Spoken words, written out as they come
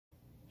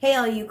Hey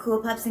all you cool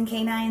pups and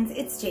canines,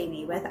 it's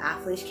Jamie with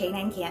Off Leash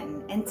K9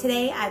 Canton, and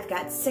today I've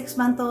got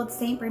 6-month-old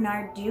St.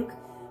 Bernard Duke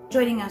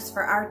joining us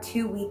for our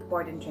 2-week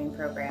board and train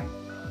program.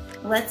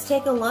 Let's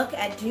take a look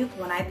at Duke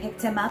when I picked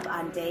him up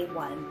on day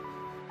 1.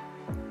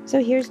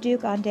 So here's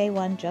Duke on day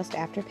 1 just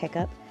after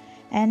pickup,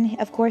 and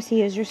of course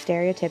he is your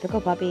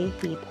stereotypical puppy.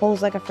 He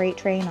pulls like a freight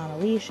train on a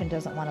leash and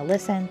doesn't want to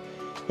listen.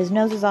 His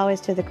nose is always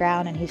to the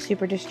ground and he's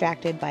super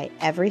distracted by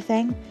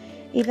everything.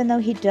 Even though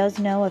he does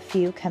know a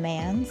few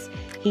commands,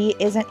 he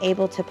isn't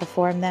able to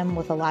perform them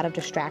with a lot of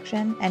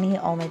distraction, and he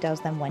only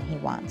does them when he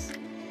wants.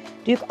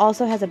 Duke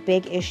also has a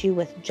big issue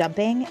with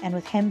jumping, and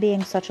with him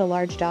being such a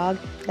large dog,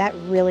 that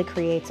really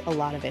creates a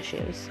lot of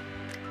issues.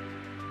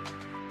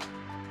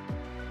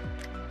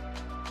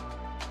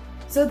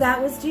 So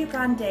that was Duke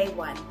on day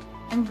 1.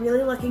 I'm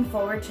really looking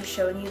forward to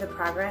showing you the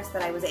progress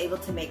that I was able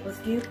to make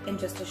with Duke in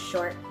just a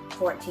short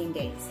 14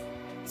 days.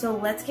 So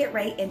let's get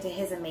right into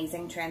his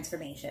amazing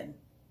transformation.